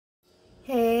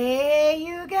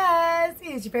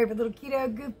It's your favorite little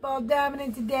keto goofball Diamond,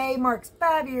 and today marks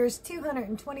 5 years,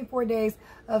 224 days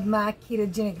of my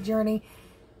ketogenic journey,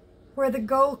 where the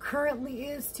goal currently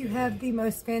is to have the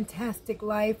most fantastic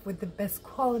life with the best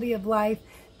quality of life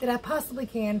that I possibly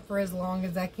can for as long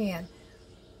as I can.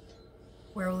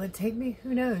 Where will it take me?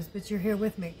 Who knows, but you're here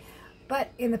with me.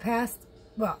 But in the past,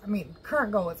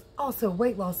 current goal is also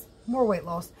weight loss, more weight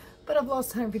loss, but I've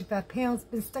lost 155 pounds,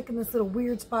 been stuck in this little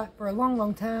weird spot for a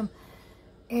long time,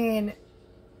 and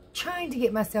trying to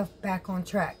get myself back on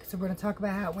track. So we're going to talk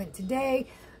about how it went today.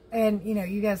 And, you know,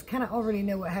 you guys kind of already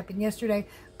know what happened yesterday,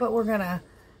 but we're going to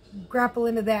grapple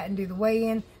into that and do the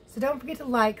weigh-in. So don't forget to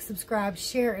like, subscribe,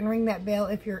 share, and ring that bell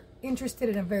if you're interested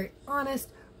in a very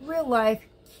honest, real-life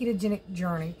ketogenic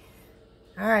journey.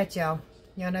 All right, y'all.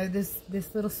 Y'all know this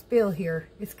little spill here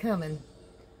is coming.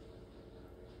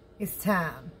 It's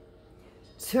time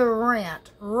to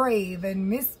rant, rave, and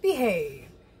misbehave.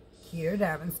 Keto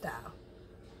Diamond style.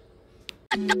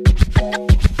 Am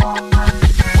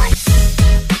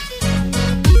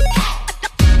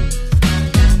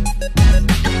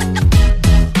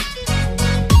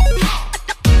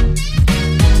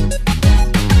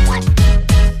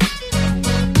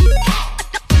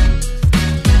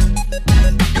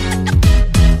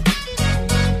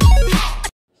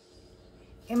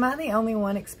I the only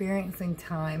one experiencing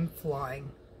time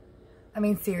flying? I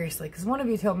mean, seriously, because one of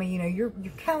you told me, you know, your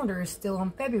calendar is still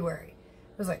on February.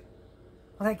 I was like,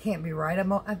 well, that can't be right.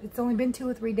 It's only been 2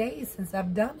 or 3 days since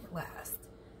I've done it last.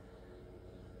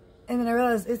 And then I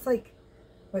realized it's like,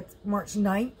 what's March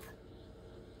 9th?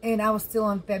 And I was still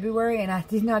on February, and I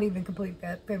did not even complete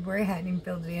February. I hadn't even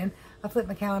filled it in. I flipped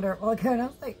my calendar a while ago, and I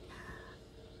was like,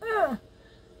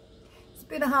 it's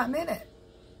been a hot minute.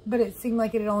 But it seemed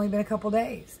like it had only been a couple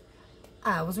days.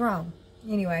 I was wrong.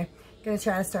 Anyway, gonna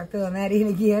try to start filling that in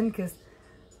again because,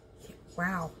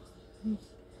 wow,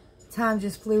 time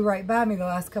just flew right by me the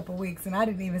last couple weeks, and I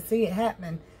didn't even see it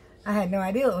happening. I had no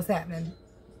idea it was happening.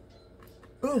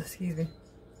 Ooh, excuse me.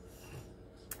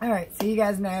 All right, so you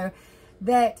guys know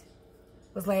that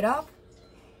was laid off.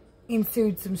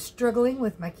 Ensued some struggling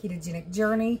with my ketogenic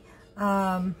journey,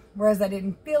 whereas I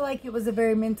didn't feel like it was a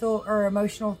very mental or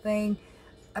emotional thing.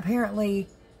 Apparently,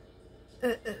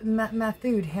 my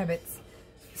food habits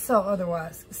saw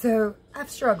otherwise. So I've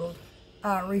struggled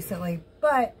recently,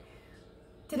 but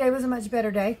today was a much better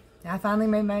day. I finally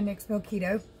made my next meal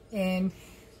keto and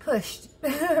pushed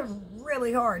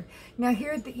really hard. Now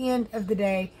here at the end of the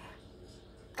day,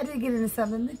 I did get into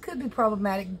something that could be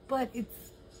problematic, but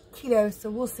it's keto, so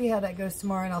we'll see how that goes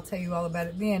tomorrow, and I'll tell you all about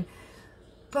it then.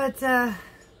 But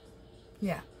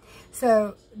yeah,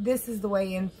 so this is the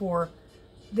weigh-in for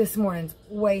this morning's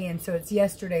weigh-in. So it's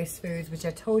yesterday's foods, which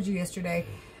I told you yesterday,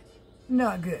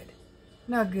 not good.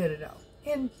 Not good at all.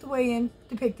 And the weigh-in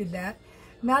depicted that.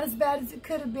 Not as bad as it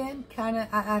could have been.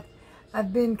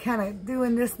 I've been kind of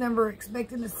doing this number,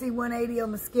 expecting to see 180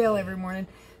 on the scale every morning.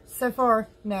 So far,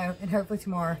 no. And hopefully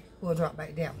tomorrow we'll drop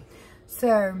back down.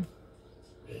 So,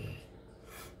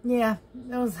 yeah,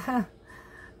 that was,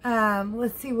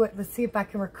 let's see if I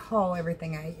can recall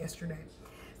everything I ate yesterday.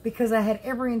 Because I had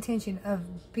every intention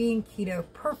of being keto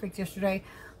perfect yesterday,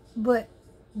 but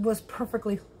was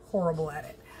perfectly horrible at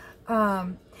it.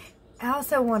 I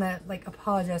also want to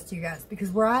apologize to you guys,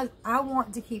 because where I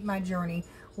want to keep my journey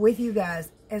with you guys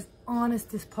as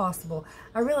honest as possible.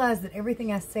 I realize that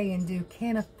everything I say and do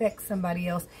can affect somebody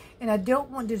else, and I don't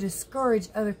want to discourage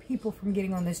other people from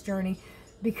getting on this journey,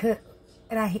 because,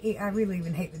 and I really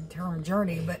even hate the term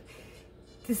journey, but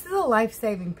this is a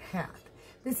life-saving path.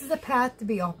 This is a path to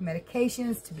be off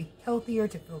medications, to be healthier,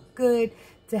 to feel good,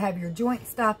 to have your joints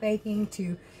stop aching,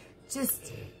 to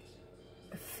just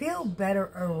feel better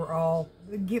overall,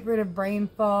 get rid of brain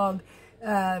fog,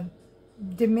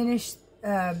 diminish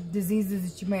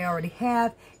diseases that you may already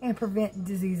have, and prevent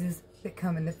diseases that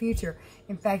come in the future.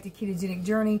 In fact, a ketogenic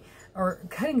journey, or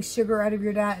cutting sugar out of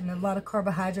your diet and a lot of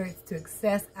carbohydrates to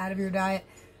excess out of your diet,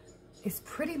 is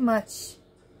pretty much,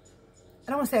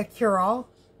 I don't want to say a cure-all,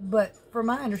 but from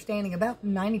my understanding, about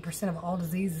 90% of all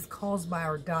disease is caused by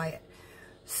our diet.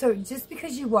 So just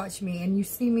because you watch me and you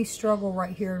see me struggle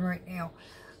right here and right now,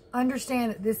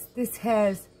 understand that this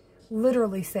has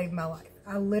literally saved my life.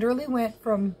 I literally went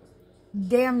from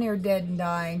damn near dead and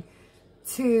dying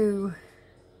to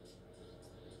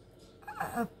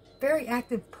a very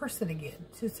active person again.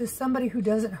 To somebody who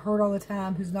doesn't hurt all the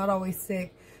time, who's not always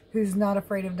sick, who's not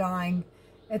afraid of dying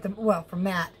from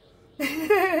that.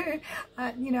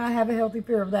 You know, I have a healthy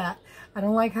fear of that. I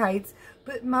don't like heights.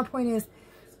 But my point is,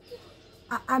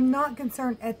 I'm not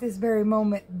concerned at this very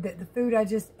moment that the food I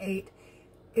just ate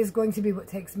is going to be what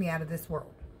takes me out of this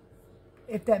world.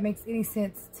 If that makes any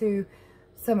sense to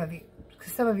some of you,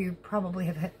 because some of you probably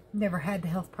have never had the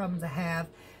health problems I have,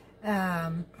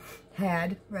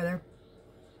 had rather.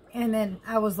 And then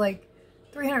I was like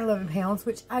 311 pounds,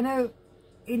 which I know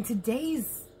in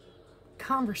today's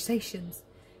conversations,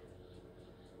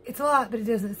 it's a lot, but it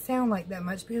doesn't sound like that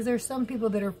much, because there are some people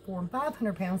that are 400 and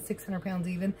 500 pounds, 600 pounds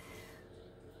even.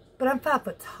 But I'm 5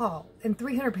 foot tall, and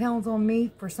 300 pounds on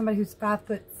me for somebody who's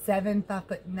 5'7",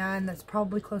 5'9", that's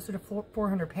probably closer to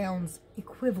 400 pounds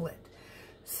equivalent.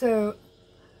 So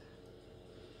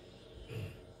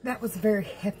that was very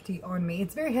hefty on me.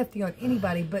 It's very hefty on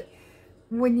anybody, but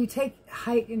when you take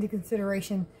height into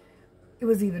consideration, it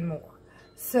was even more.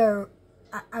 So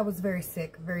I was very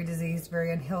sick, very diseased,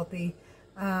 very unhealthy.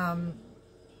 And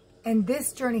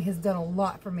this journey has done a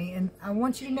lot for me. And I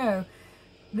want you to know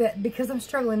that because I'm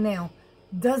struggling now,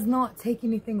 does not take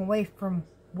anything away from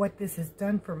what this has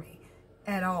done for me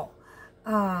at all.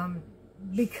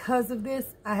 Because of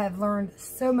this, I have learned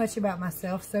so much about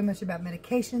myself, so much about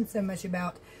medication, so much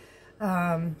about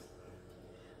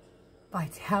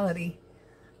vitality,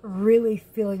 really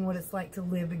feeling what it's like to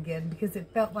live again, because it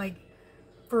felt like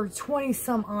for 20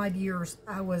 some odd years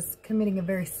I was committing a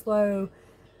very slow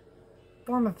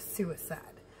form of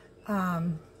suicide.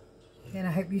 And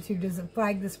I hope YouTube doesn't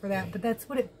flag this for that, but that's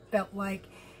what it felt like.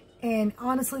 And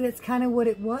honestly, that's kind of what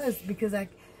it was, because I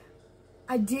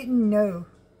didn't know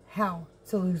how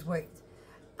to lose weight.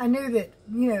 I knew that,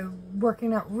 you know,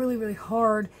 working out really, really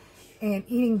hard and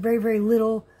eating very, very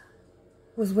little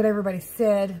was what everybody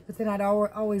said. But then I'd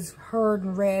always heard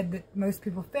and read that most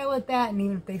people fail at that, and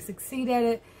even if they succeed at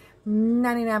it,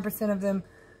 99% of them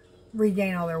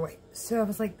regain all their weight. So I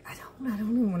was like, I don't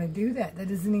even want to do that. That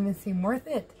doesn't even seem worth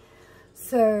it.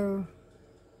 So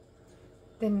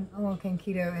then along came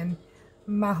keto, and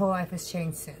my whole life has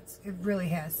changed since. It really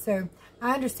has. So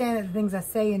I understand that the things I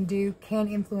say and do can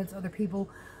influence other people,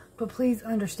 but please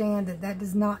understand that that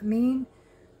does not mean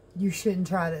you shouldn't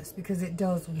try this, because it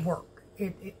does work.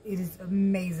 It is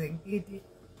amazing.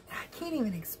 I can't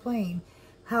even explain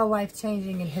how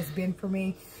life-changing it has been for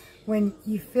me. When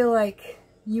you feel like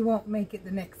you won't make it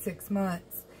the next 6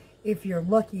 months, if you're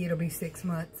lucky it'll be 6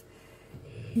 months,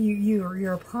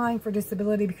 you're applying for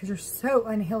disability because you're so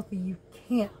unhealthy you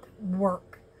can't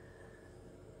work,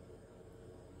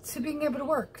 to being able to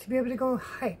work, to be able to go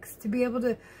hikes, to be able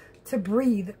to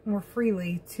breathe more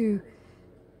freely, to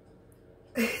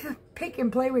pick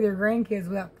and play with your grandkids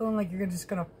without feeling like you're just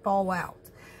going to fall out.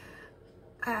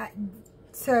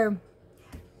 So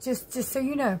just so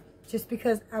you know, just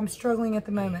because I'm struggling at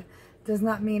the moment does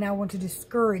not mean I want to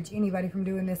discourage anybody from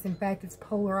doing this. In fact, it's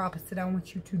polar opposite. I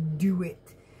want you to do it.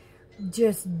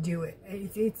 Just do it.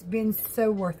 It's been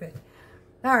so worth it.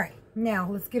 All right, now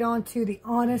let's get on to the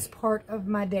honest part of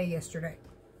my day yesterday.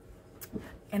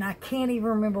 And I can't even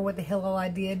remember what the hell all I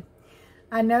did.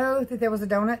 I know that there was a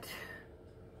donut.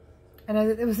 I know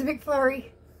that there was a McFlurry.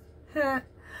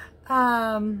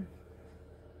 All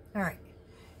right.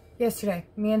 Yesterday,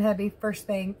 me and hubby, first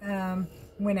thing,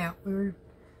 went out.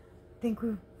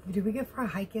 Did we go for a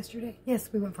hike yesterday? Yes,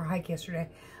 we went for a hike yesterday.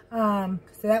 So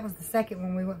that was the second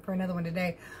one. We went for another one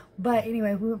today. But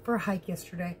anyway, we went for a hike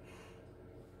yesterday.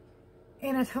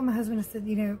 And I told my husband, I said,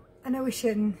 you know, I know we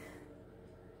shouldn't,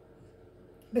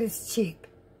 but it's cheap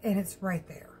and it's right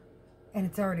there and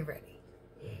it's already ready.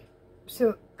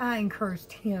 So I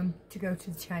encouraged him to go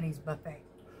to the Chinese buffet.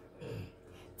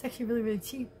 It's actually really, really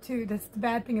cheap too. That's the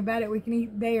bad thing about it. We can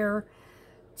eat there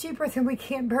cheaper than we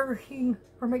can Burger King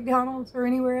or McDonald's or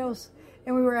anywhere else.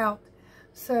 And we were out.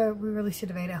 So we really should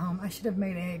have ate at home. I should have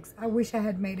made eggs. I wish I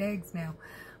had made eggs now,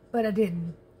 but I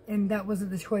didn't. And that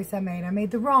wasn't the choice I made. I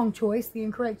made the wrong choice, the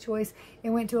incorrect choice,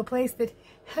 and went to a place that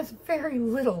has very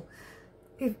little,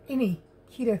 if any,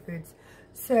 keto foods.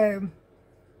 So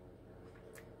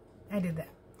I did that.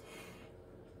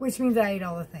 Which means I ate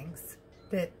all the things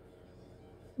that,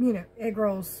 you know, egg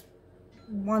rolls,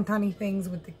 wontony things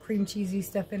with the cream cheesy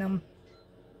stuff in them,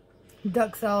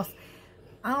 duck sauce.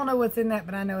 I don't know what's in that,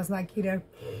 but I know it's not keto.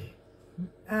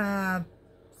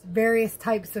 Various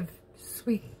types of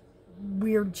sweet,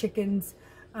 weird chickens.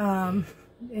 And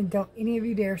don't any of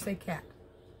you dare say cat.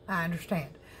 I understand.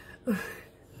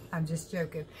 I'm just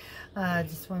joking.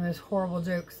 Just one of those horrible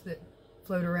jokes that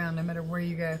float around no matter where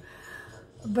you go.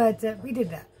 But we did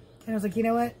that. And I was like, you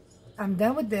know what? I'm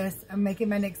done with this. I'm making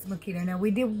my next meal keto. Now,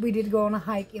 we did go on a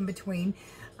hike in between.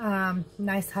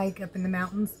 Nice hike up in the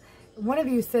mountains. One of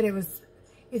you said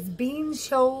it's Bean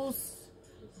Shoals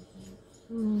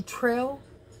Trail.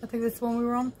 I think that's the one we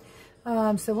were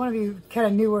on. So one of you kind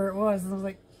of knew where it was. And I was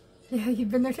like, yeah,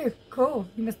 you've been there too. Cool.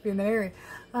 You must be in that area.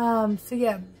 So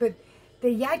yeah, but the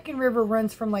Yadkin River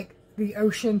runs from like the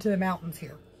ocean to the mountains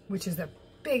here, which is a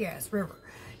big ass river.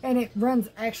 And it runs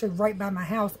actually right by my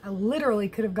house. I literally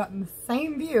could have gotten the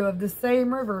same view of the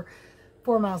same river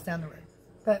 4 miles down the road.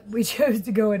 But we chose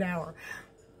to go an hour.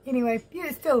 Anyway,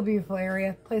 it's still a beautiful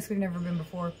area. Place we've never been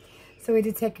before. So we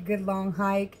did take a good long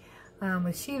hike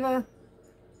with Shiva.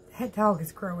 That dog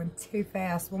is growing too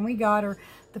fast. When we got her,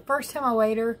 the first time I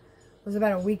weighed her was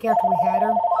about a week after we had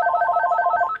her.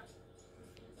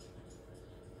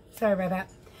 Sorry about that.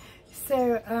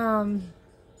 So,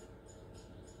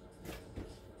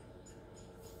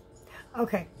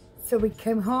 okay. So we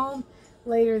came home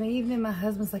later in the evening. My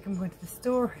husband's like, I'm going to the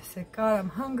store. I said, God, I'm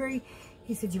hungry.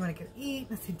 He said, you want to go eat?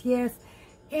 I said, yes.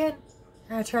 And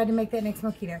I tried to make that next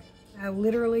mojito.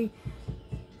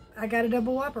 I got a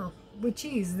double whopper with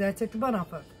cheese that I took the bun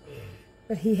off of.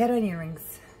 But he had onion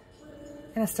rings.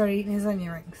 And I started eating his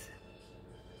onion rings.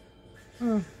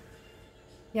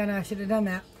 Yeah, no, I should have done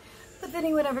that. But then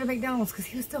he went over to McDonald's because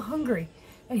he was still hungry.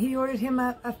 And he ordered him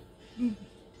a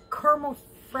caramel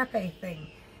frappe thing.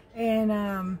 And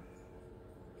a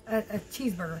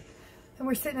cheeseburger. And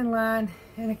we're sitting in line,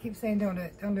 and I keep saying, don't do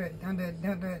it, don't do it, don't do it,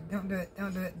 don't do it, don't do it,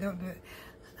 don't do it, don't do it.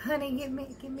 Honey, give me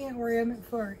an Oreo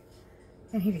McFlurry.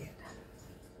 And he did.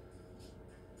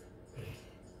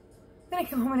 Then I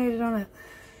came home and ate it on it.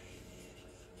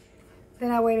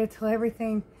 Then I waited till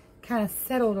everything kind of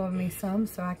settled on me some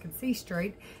so I could see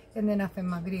straight. And then I filmed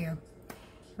my video.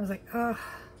 I was like, oh,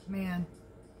 man.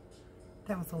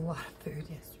 That was a lot of food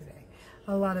yesterday.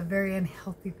 A lot of very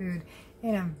unhealthy food.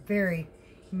 And I'm very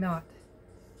not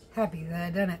happy that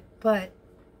I done it. But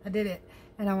I did it.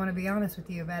 And I want to be honest with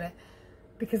you about it.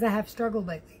 Because I have struggled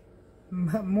lately.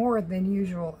 More than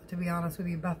usual, to be honest with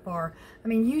you, by far. I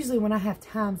mean, usually when I have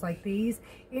times like these,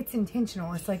 it's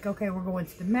intentional. It's like, okay, we're going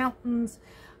to the mountains.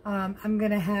 I'm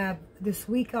going to have this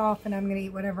week off and I'm going to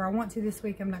eat whatever I want to this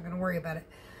week. I'm not going to worry about it.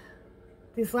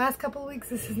 These last couple of weeks,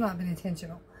 this has not been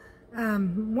intentional.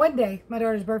 One day, my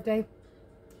daughter's birthday,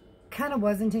 kind of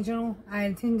was intentional. I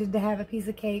intended to have a piece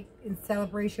of cake in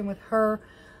celebration with her,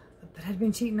 but I'd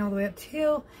been cheating all the way up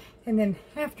till, and then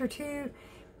after too.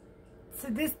 So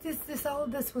all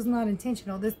of this was not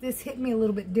intentional. This hit me a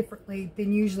little bit differently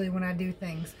than usually when I do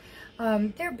things.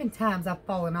 There have been times I've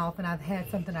fallen off and I've had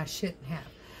something I shouldn't have.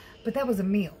 But that was a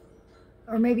meal.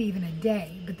 Or maybe even a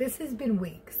day. But this has been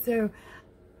weeks. So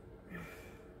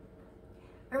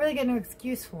I really got no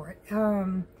excuse for it.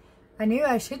 I knew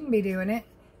I shouldn't be doing it.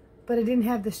 But I didn't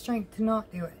have the strength to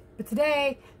not do it. But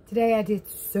today I did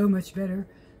so much better.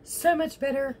 So much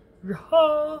better. We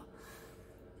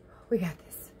got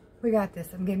this. We got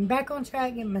this. I'm getting back on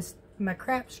track, getting my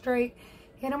crap straight,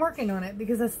 and I'm working on it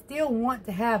because I still want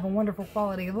to have a wonderful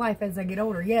quality of life as I get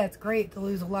older. Yeah, it's great to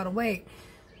lose a lot of weight,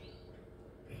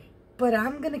 but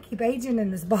I'm going to keep aging in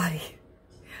this body,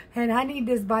 and I need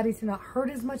this body to not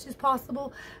hurt as much as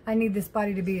possible. I need this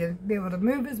body to be able to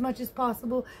move as much as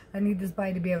possible. I need this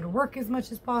body to be able to work as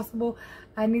much as possible.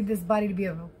 I need this body to be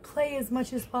able to play as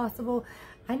much as possible.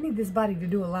 I need this body to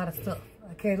do a lot of stuff.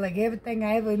 Okay, like everything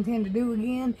I ever intend to do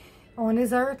again on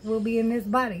this earth will be in this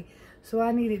body. So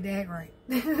I need it to act right.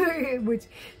 Which,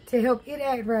 to help it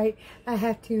act right, I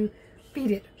have to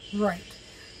feed it right.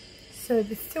 So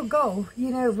it's still go,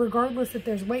 you know, regardless if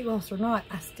there's weight loss or not,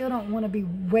 I still don't want to be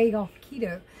way off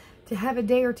keto. To have a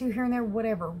day or two here and there,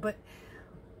 whatever. But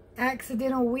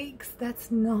accidental weeks,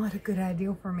 that's not a good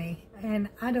idea for me. And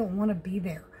I don't want to be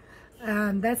there.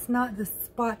 That's not the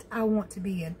spot I want to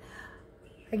be in.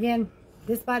 Again,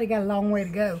 this body got a long way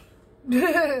to go.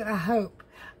 I hope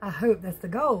that's the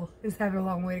goal, is having a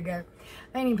long way to go.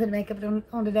 I ain't even put makeup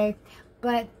on today.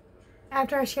 But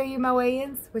after I show you my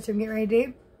weigh-ins, which I'm getting ready to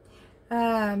do,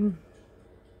 I'm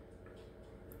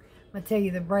going to tell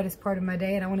you the brightest part of my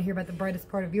day, and I want to hear about the brightest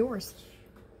part of yours.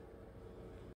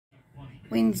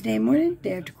 Wednesday morning,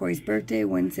 day after Corey's birthday,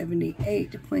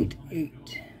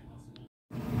 178.8.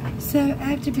 So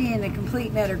after being a complete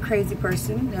and utter crazy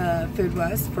person,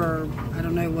 food-wise, for, I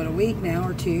don't know what, a week now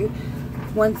or two,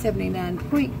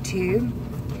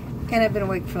 179.2. And I've been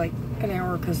awake for like an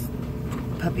hour because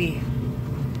puppy.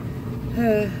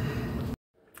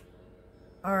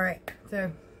 Alright,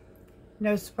 so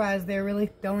no surprise there really.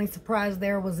 The only surprise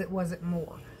there was it wasn't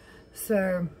more.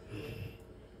 So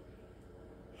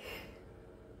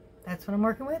that's what I'm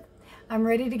working with. I'm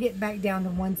ready to get back down to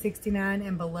 169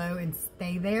 and below and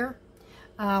stay there.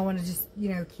 I want to just, you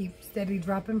know, keep steady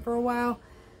dropping for a while.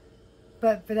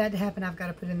 But for that to happen, I've got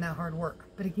to put in that hard work.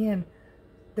 But again,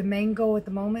 the main goal at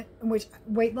the moment, which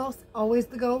weight loss, always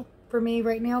the goal for me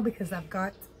right now, because I've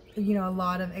got, you know, a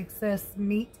lot of excess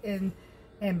meat and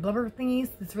blubber thingies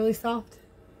that's really soft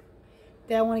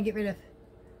that I want to get rid of.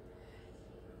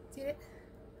 See it?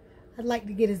 I'd like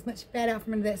to get as much fat out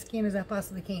from under that skin as I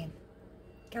possibly can.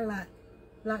 Got a lot.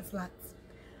 Lots.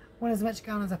 Want as much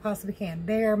gone as I possibly can.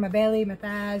 There, my belly, my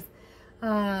thighs.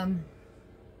 My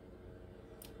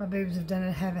boobs have done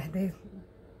it.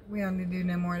 We don't need to do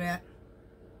no more of that.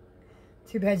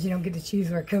 Too bad you don't get to choose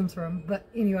where it comes from. But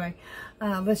anyway,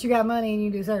 unless you got money and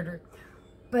you do surgery.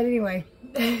 But anyway,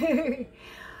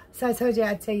 so I told you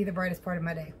I'd tell you the brightest part of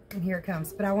my day. And here it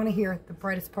comes. But I want to hear the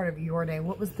brightest part of your day.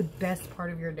 What was the best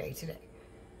part of your day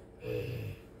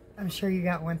today? I'm sure you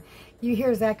got one. You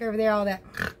hear Zach over there, all that.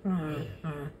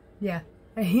 Yeah.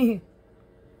 He's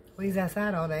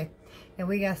outside all day. And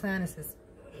we got sinuses.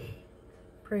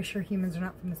 Pretty sure humans are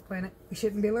not from this planet. We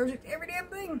shouldn't be allergic to every damn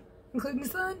thing, including the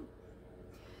sun.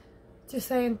 Just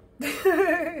saying.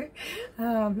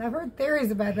 I've heard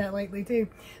theories about that lately too.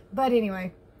 But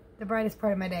anyway, the brightest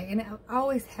part of my day. And I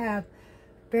always have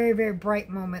very, very bright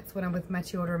moments when I'm with my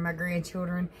children, my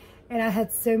grandchildren. And I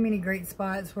had so many great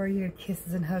spots where, you know,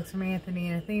 kisses and hugs from Anthony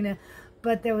and Athena.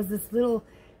 But there was this little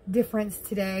difference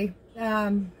today.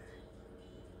 And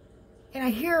I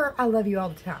hear I love you all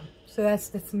the time. So that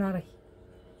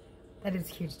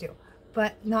is a huge deal.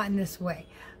 But not in this way.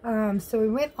 So we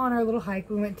went on our little hike.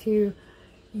 We went to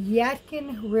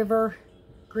Yadkin River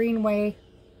Greenway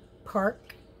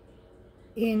Park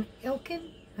in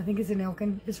Elkin. I think it's in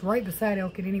Elkin. It's right beside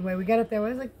Elkin anyway. We got up there. I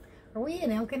was like, are we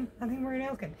in Elkin? I think we're in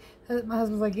Elkin. My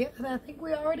husband's like, yeah, I think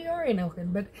we already are in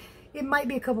Elkin. But it might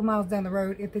be a couple miles down the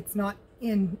road if it's not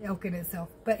in Elkin itself.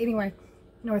 But anyway,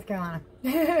 North Carolina.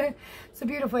 It's a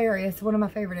beautiful area. It's one of my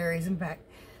favorite areas, in fact.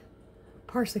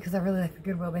 Partially because I really like the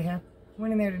Goodwill they have.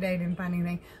 Went in there today, didn't find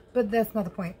anything. But that's not the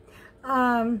point.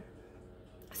 So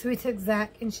we took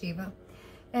Zach and Shiva.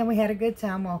 And we had a good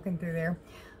time walking through there.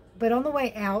 But on the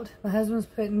way out, my husband was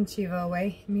putting Shiva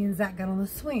away. Me and Zach got on the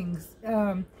swings.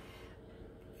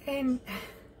 And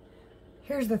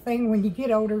here's the thing. When you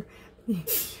get older,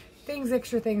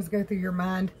 extra things go through your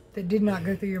mind that did not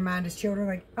go through your mind as children.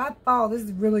 Like, if I fall, this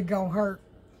is really going to hurt.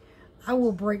 I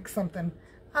will break something.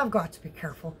 I've got to be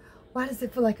careful. Why does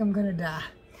it feel like I'm going to die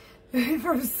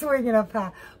from swinging up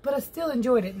high? But I still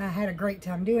enjoyed it, and I had a great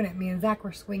time doing it. Me and Zach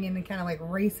were swinging and kind of like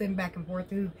racing back and forth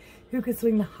who could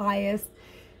swing the highest,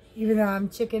 even though I'm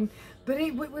chicken. But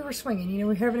we were swinging, you know,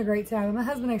 we were having a great time. And my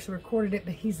husband actually recorded it,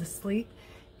 but he's asleep.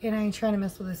 And I ain't trying to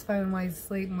mess with his phone while he's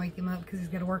asleep and wake him up because he's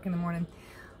got to work in the morning.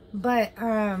 But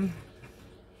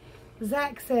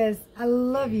Zach says, I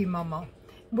love you, Mama.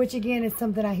 Which, again, is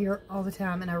something I hear all the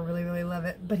time, and I really, really love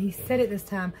it. But he said it this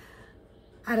time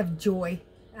out of joy,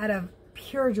 out of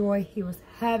pure joy. He was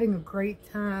having a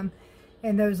great time,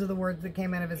 and those are the words that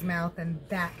came out of his mouth, and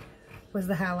that was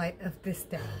the highlight of this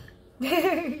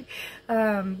day.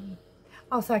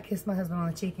 Also, I kissed my husband on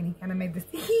the cheek, and he kind of made this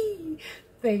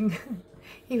thing.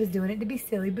 He was doing it to be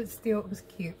silly, but still, it was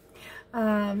cute.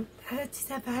 I've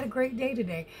had a great day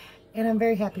today, and I'm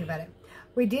very happy about it.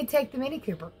 We did take the Mini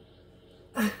Cooper.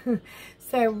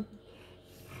 So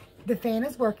the fan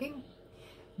is working,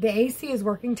 the AC is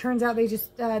working. Turns out they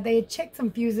just they had checked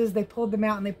some fuses, they pulled them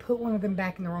out, and they put one of them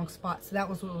back in the wrong spot. So that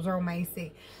was what was wrong with my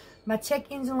AC. My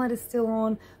check engine light is still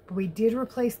on, but we did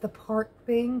replace the part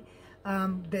thing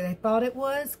that they thought it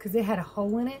was, because it had a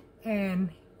hole in it, and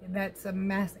that's a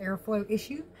mass airflow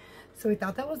issue. So we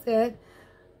thought that was it.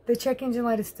 The check engine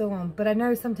light is still on, but I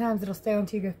know sometimes it'll stay on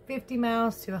until you go 50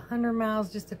 miles to 100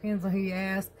 miles, just depends on who you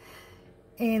ask.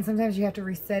 And sometimes you have to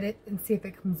reset it and see if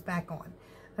it comes back on.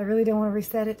 I really don't want to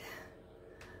reset it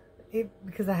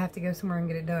because I have to go somewhere and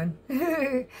get it done.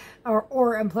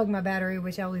 or unplug my battery,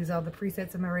 which I'll lose all the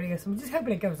presets of my radio. So I'm just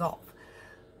hoping it goes off.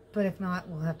 But if not,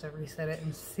 we'll have to reset it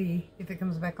and see if it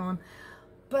comes back on.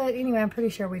 But anyway, I'm pretty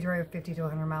sure we drove 50 to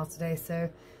 100 miles today. So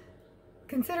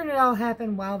considering it all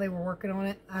happened while they were working on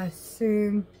it, I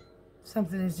assume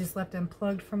something is just left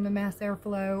unplugged from the mass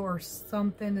airflow or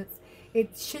something.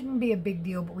 It shouldn't be a big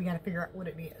deal, but we got to figure out what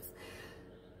it is.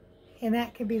 And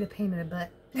that could be the pain in the butt.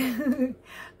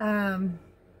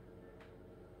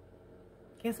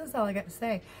 Guess that's all I got to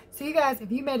say. So you guys,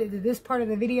 if you made it to this part of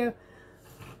the video,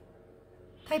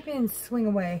 type in swing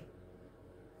away.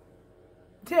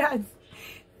 Yeah,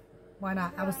 why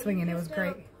not? I was swinging. It was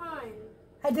great.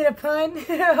 I did a pun?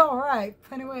 All right.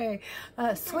 Pun away.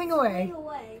 Swing away. Swing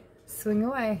away. Swing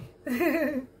away.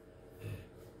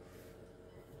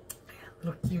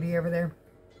 Little cutie over there.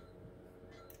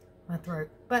 My throat.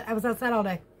 But I was outside all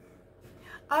day.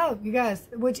 Oh, you guys,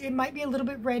 which it might be a little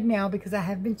bit red now because I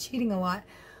have been cheating a lot.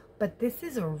 But this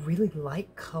is a really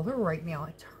light color right now.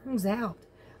 It turns out.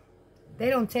 They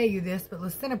don't tell you this, but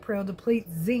lisinopril depletes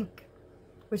zinc,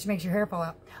 which makes your hair fall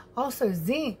out. Also,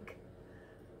 zinc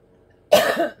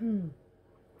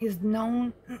is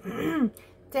known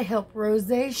to help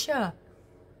rosacea.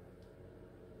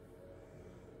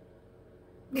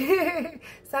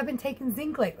 So I've been taking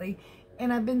zinc lately,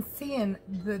 and I've been seeing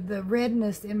the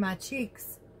redness in my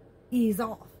cheeks ease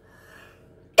off.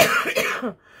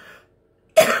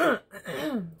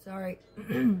 Sorry.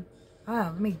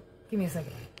 Oh, give me a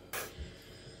second.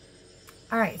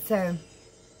 Alright, so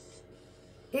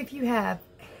if you have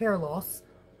hair loss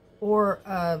or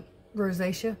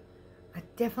rosacea, I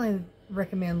definitely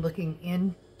recommend looking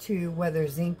into whether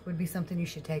zinc would be something you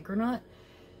should take or not,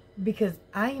 because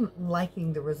I am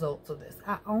liking the results of this.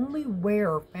 I only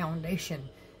wear foundation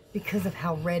because of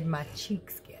how red my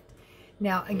cheeks get.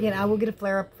 Now, again, I will get a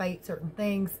flare-up if I eat certain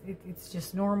things. It's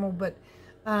just normal, but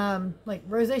like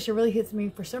rosacea really hits me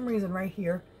for some reason right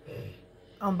here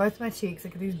on both my cheeks. I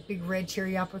get these big red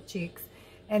cherry apple cheeks,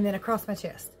 and then across my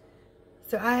chest.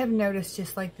 So I have noticed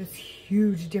just like this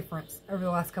huge difference over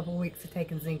the last couple of weeks of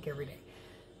taking zinc every day.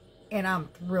 And I'm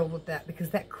thrilled with that,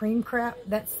 because that cream crap,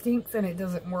 that stinks and it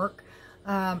doesn't work.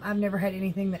 I've never had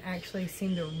anything that actually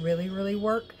seemed to really, really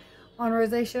work on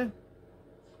rosacea.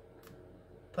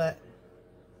 But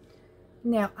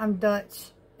now I'm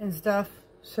Dutch and stuff,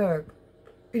 so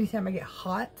anytime I get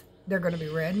hot, they're going to be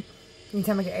red.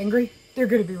 Anytime I get angry, they're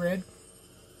going to be red.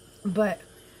 But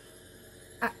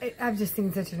I've just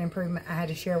seen such an improvement. I had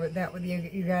to share that with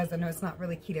you guys. I know it's not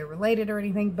really keto related or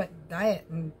anything, but diet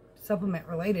and supplement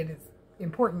related is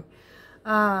important.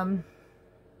 So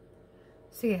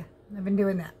yeah, I've been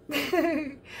doing that.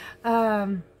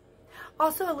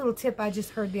 Also, a little tip I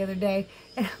just heard the other day,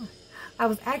 and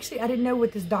I didn't know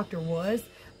what this doctor was,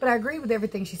 but I agree with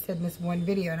everything she said in this one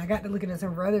video, and I got to looking at some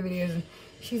of her other videos, and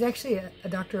she's actually a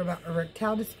doctor about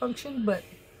erectile dysfunction, but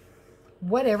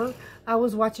whatever. I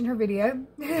was watching her video,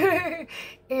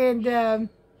 and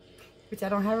which I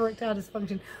don't have erectile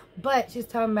dysfunction, but she's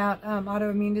talking about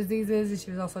autoimmune diseases, and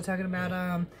she was also talking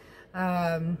about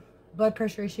blood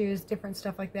pressure issues, different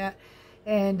stuff like that.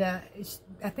 And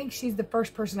I think she's the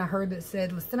first person I heard that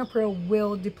said lisinopril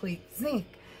will deplete zinc.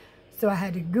 So I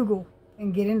had to Google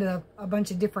and get into a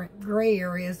bunch of different gray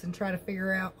areas and try to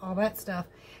figure out all that stuff.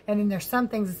 And then there's some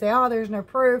things that say, oh, there's no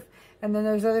proof. And then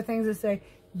there's other things that say,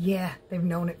 yeah, they've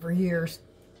known it for years.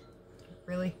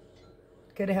 Really?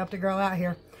 Could have helped a girl out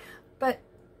here. But,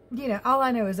 you know, all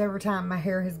I know is over time my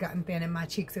hair has gotten thin and my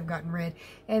cheeks have gotten red.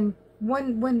 And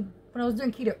when I was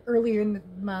doing keto earlier in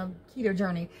my keto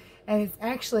journey, and it's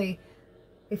actually,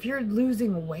 if you're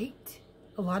losing weight,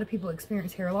 a lot of people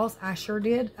experience hair loss. I sure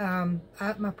did. I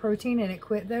upped my protein and it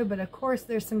quit though. But of course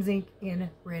there's some zinc in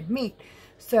red meat.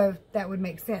 So that would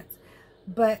make sense.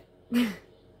 But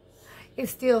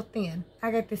it's still thin.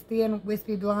 I got this thin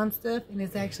wispy blonde stuff, and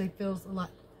it actually feels a lot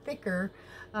thicker.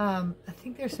 I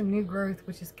think there's some new growth,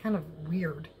 which is kind of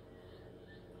weird.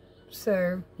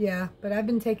 So yeah, but I've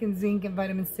been taking zinc and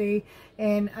vitamin C,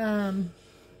 and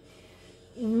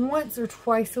once or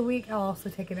twice a week I'll also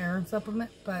take an iron supplement,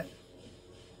 but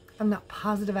I'm not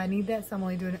positive I need that, so I'm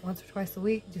only doing it once or twice a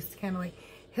week, just to kind of like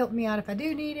help me out if I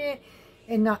do need it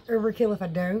and not overkill if I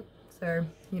don't. So,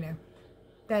 you know,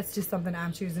 that's just something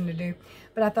I'm choosing to do,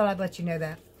 but I thought I'd let you know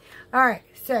that. All right,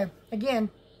 so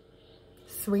again,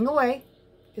 swing away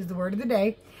is the word of the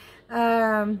day.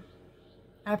 I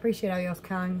appreciate all y'all's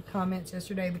kind comments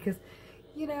yesterday, because,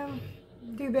 you know,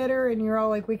 do better, and you're all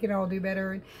like, we can all do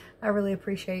better, and I really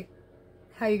appreciate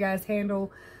how you guys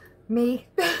handle me,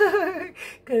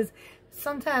 because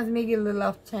sometimes me get a little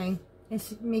off the chain,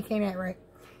 and me can't act right.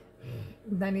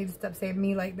 I need to stop saying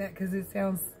me like that, because it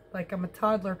sounds like I'm a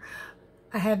toddler.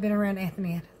 I have been around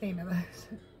Anthony and Athena,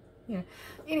 though. Yeah.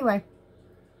 Anyway,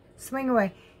 swing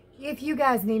away. If you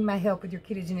guys need my help with your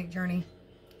ketogenic journey,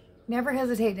 never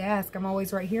hesitate to ask. I'm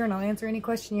always right here, and I'll answer any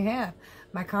question you have.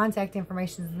 My contact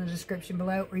information is in the description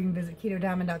below, or you can visit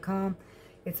KetoDiamond.com.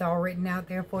 It's all written out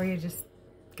there for you. Just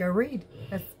go read.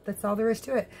 That's all there is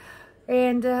to it.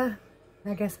 And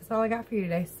I guess that's all I got for you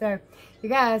today. So, you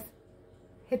guys,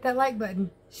 hit that like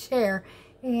button, share,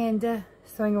 and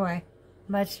swing away.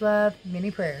 Much love,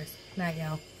 many prayers. Night,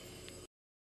 y'all.